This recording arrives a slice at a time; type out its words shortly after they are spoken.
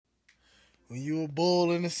when you a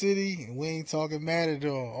bull in the city, and we ain't talking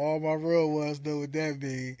matador. All my real ones know what that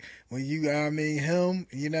mean. When you, I mean, him,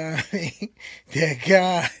 you know what I mean? That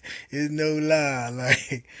guy is no lie.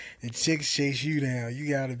 Like, the chicks chase you down. You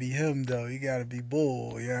gotta be him, though. You gotta be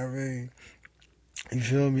bull, you know what I mean? You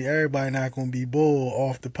feel me? Everybody not gonna be bull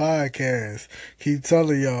off the podcast. Keep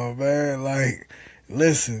telling y'all, man. Like,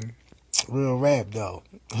 listen, real rap though.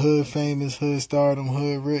 Hood famous, hood stardom,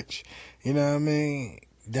 hood rich. You know what I mean?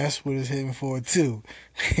 That's what it's hitting for too.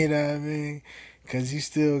 You know what I mean? Cause you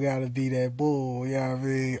still gotta be that bull, you know what I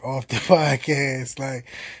mean, off the podcast. Like,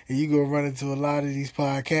 and you gonna run into a lot of these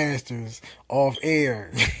podcasters off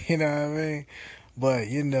air. You know what I mean? But,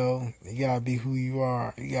 you gotta be who you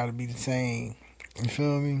are. You gotta be the same. You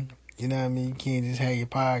feel me? You know what I mean? You can't just have your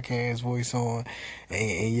podcast voice on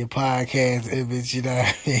and your podcast image, you know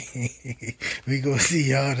what I mean? We gonna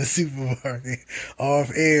see y'all in the supermarket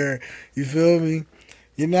off air. You feel me?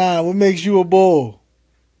 What makes you a bull?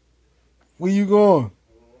 Where you going?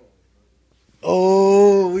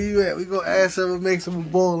 Oh, where you at? We gonna ask him what makes him a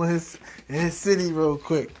bull in his city real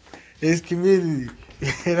quick. His community.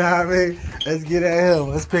 You know what I mean? Let's get at him.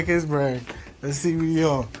 Let's pick his brain. Let's see what he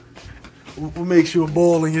on. What makes you a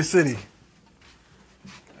bull in your city?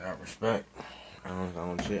 I got respect. I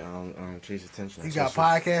don't chase attention. You got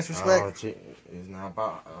podcast respect? It's not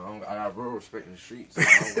about. I got real respect in the streets.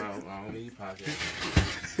 I don't need podcast.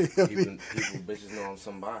 People, bitches know I'm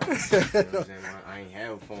somebody. You know what I'm saying? I ain't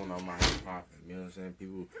have a phone on my hip pocket. You know what I'm saying?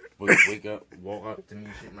 People wake up, walk up to me,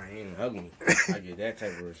 shake my hand, and hug me. I get that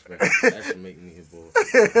type of respect. That should make me a boy.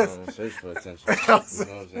 I don't search for attention. You know what I'm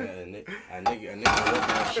saying? A nigga walk down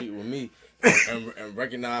the street with me. And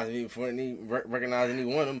recognize any one of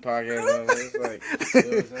them podcasts. It's like, you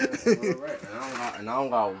know what I'm saying? All right. And I don't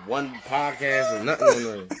got one podcast or nothing on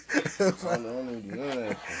there. I don't even do none of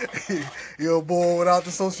that shit. You a bull without the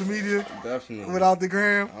social media? Definitely. Without the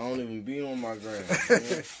gram? I don't even be on my gram. I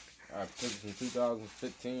took it from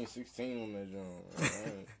 2015, 16 on that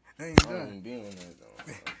joint. I don't even be on that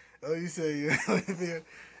joint. Oh, you say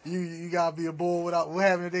you gotta be a bull without. What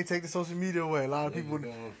happens if they take the social media away? A lot of people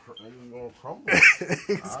going crumble.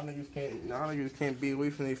 Niggas can't be away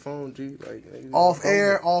from their phone, G. Like off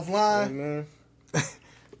air, offline. Yeah, man.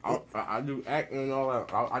 I do acting and all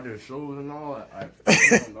that. I do shows and all that. I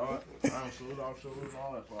done sold out shows and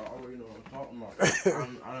all that. So I already know what I'm talking about.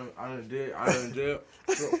 I done did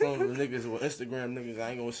short films with niggas with Instagram niggas.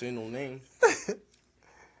 I ain't gonna say no names.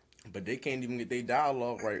 But they can't even get their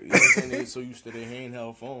dialogue right. You know what I'm saying? They so used to their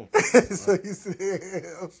handheld phone.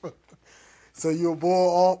 So you a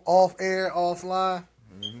bull off air, offline?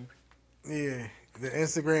 Mm-hmm. Yeah. The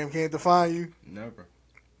Instagram can't define you? Never.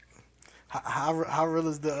 How real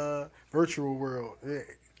is the virtual world? The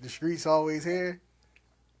streets always here?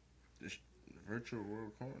 The virtual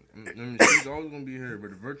world, the streets always gonna be here,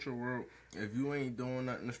 but the virtual world, if you ain't doing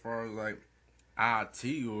nothing as far as like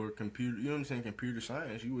IT or computer, you know what I'm saying, computer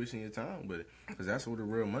science, you wasting your time with it, because that's where the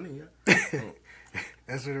real money is.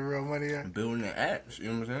 That's where the real money is? Building the apps,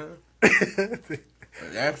 you know what I'm saying? The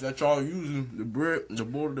apps that y'all using, the board,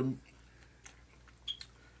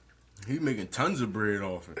 he making tons of bread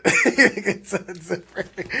off it. Making tons of bread.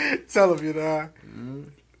 Tell them, Mm-hmm.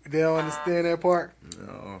 They don't understand that part?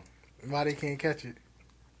 No. Why they can't catch it?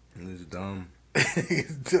 It's dumb.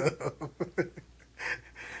 It's dumb.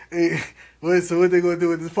 So what they gonna do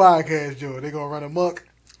with this podcast, Joe? They gonna run amok?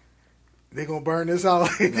 They gonna burn this out?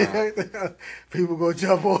 Nah. People gonna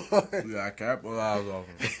jump on. We gotta capitalize off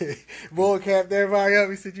it. Boy capped everybody up.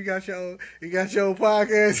 He said, "You got your own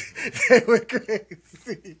podcast." They went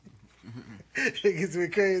crazy. Niggas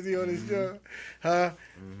went crazy on this show, huh?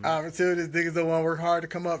 Until these niggas don't want to work hard to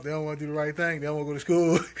come up. They don't want to do the right thing. They don't want to go to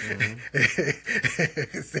school.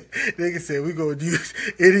 Niggas said, we going to use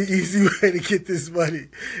any easy way to get this money.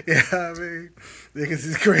 You know what I mean? Niggas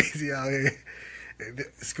is crazy out here.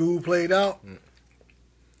 School played out.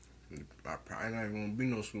 I probably not even going to be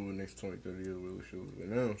no school the next 20, 30 years with shoes with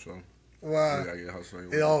them, so. Why?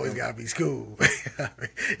 It always got to be school.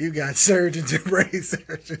 You got surgeons and brain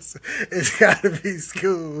surgeons. It's got to be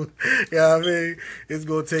school. You know what I mean? It's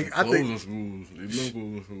going to take... Closing schools. They've been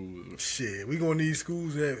closing schools. Shit, we going to need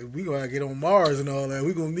schools that... We going to get on Mars and all that.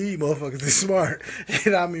 We going to need motherfuckers that's smart.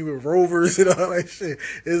 You know what I mean? With rovers and all that shit.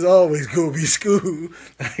 It's always going to be school.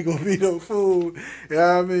 Ain't going to be no food. You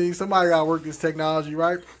know what I mean? Somebody got to work this technology,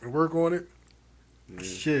 right? And work on it. Yeah.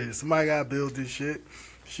 Shit, somebody got to build this shit.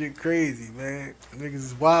 Shit crazy, man. Niggas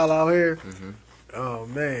is wild out here. Mm-hmm. Oh,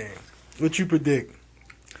 man. What you predict?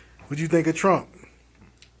 What you think of Trump?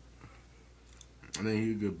 I think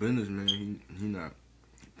he a good businessman. He not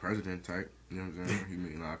president type. You know what I'm saying? He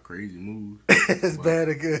making a lot of crazy moves. It's bad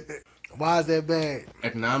or good? Why is that bad?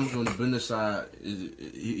 Economics on the business side is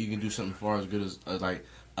you can do something far as good as like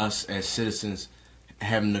us as citizens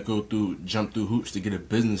having to jump through hoops to get a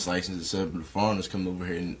business license instead of the foreigners coming over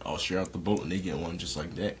here and all straight out the boat and they get one just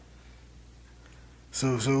like that.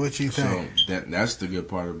 So what you think? So that's the good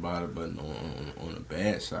part about it, but on the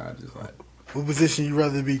bad side, it's like What position you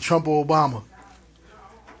rather be, Trump or Obama?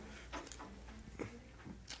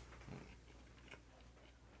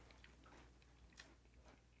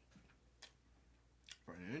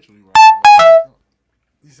 financially wise, I'd rather be Trump.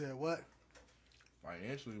 You said what?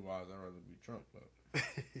 Financially wise, I'd rather be Trump. But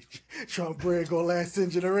Trump bread gonna last 10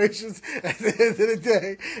 generations. At the end of the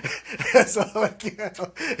day, that's all I care.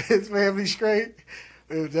 His family straight.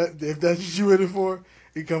 If that's what you in it for,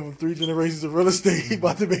 he come from 3 generations of real estate. He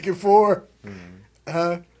about to make it 4.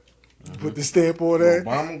 Put the stamp on that.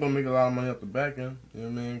 Obama gonna make a lot of money off the back end. You know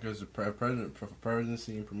what I mean? Because the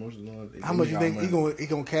presidency and promotions and all that. How much you think he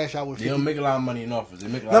gonna cash out with? 50? They don't make a lot of money in office. They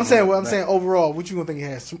make a lot. I'm saying, I'm saying overall, what you gonna think he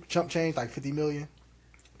has? Chump change like 50 million,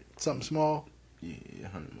 something small. Yeah,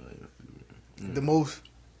 100 million. The most.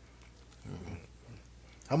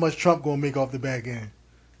 How much Trump gonna make off the back end?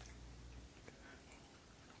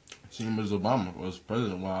 Same as Obama was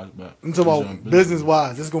president wise, but I'm talking about business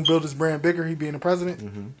wise. This is gonna build his brand bigger. He being the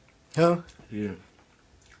president, huh? Yeah.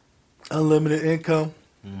 Unlimited income,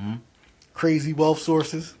 crazy wealth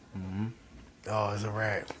sources. Oh, it's a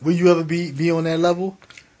wrap. Will you ever be on that level?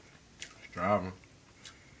 Driving.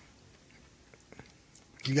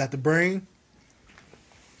 You got the brain.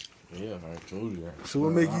 Yeah, I told you that. So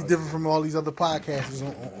what make you different from all these other podcasters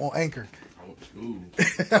on Anchor? I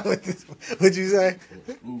went to school. What'd you say? I went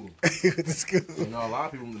to school. You went to school. You know, a lot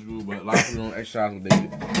of people went to school, but a lot of people don't exercise what they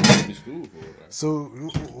went to school for. Right? So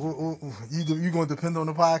you gonna depend on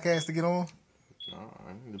the podcast to get on? No,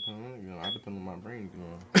 I ain't depend on it. You know, I depend on my brain to get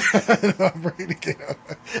on. My brain to get on.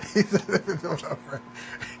 He said depend on my brain.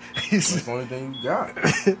 That's the only thing you got.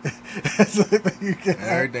 That's the only thing you got.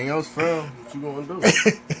 Everything else fell. What you gonna do?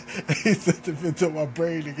 He said depend on my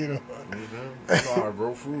brain to get on. That's how I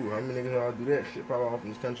broke food. How many niggas know how to do that shit? Probably off in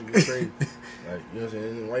this country get crazy. Like, you know what I'm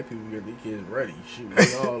saying? And white people get their kids ready, shooting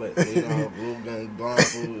and all that. They know blue gun,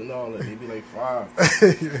 blindfold and all that. They be like 5.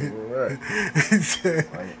 Right.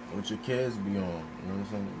 Like, what your kids be on. You know what I'm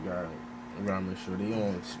saying? You gotta make sure they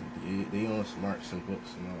on smart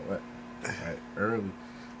simplets and all that. Like, early.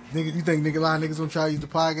 You think a lot of niggas gonna try to use the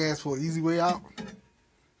podcast for an easy way out?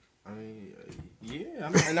 I mean,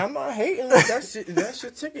 yeah, and I'm not hating. Like, that's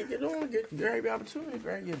your ticket. Get on, get every opportunity,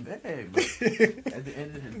 grab your bag. But at the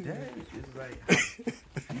end of the day, it's like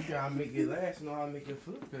you gotta make it last and know how to make it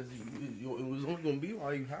flip because it was only gonna be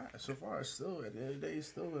while you hot. So far, it's still at the end of the day, it's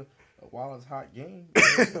still a while it's hot game.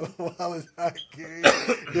 While it's hot game,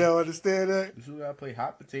 you don't understand that? You still gotta play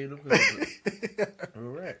hot potato.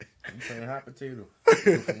 Correct. You playing hot potato.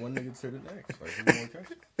 You go from one nigga to the next. Like, you gonna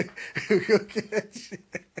catch it? You'll catch it.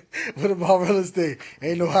 What about real estate?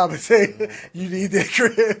 Ain't no hot potato. You need that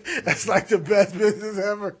crib. That's like the best business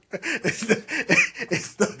ever.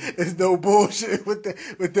 It's no bullshit with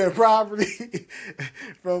that property.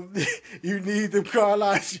 From you need them car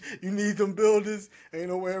lots, you need them buildings. Ain't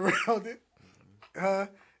no way around it. Huh?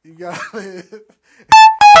 You gotta live.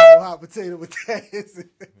 Ain't no hot potato with that.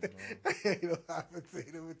 Ain't no hot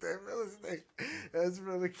potato with that real estate. That's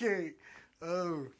really king. Oh.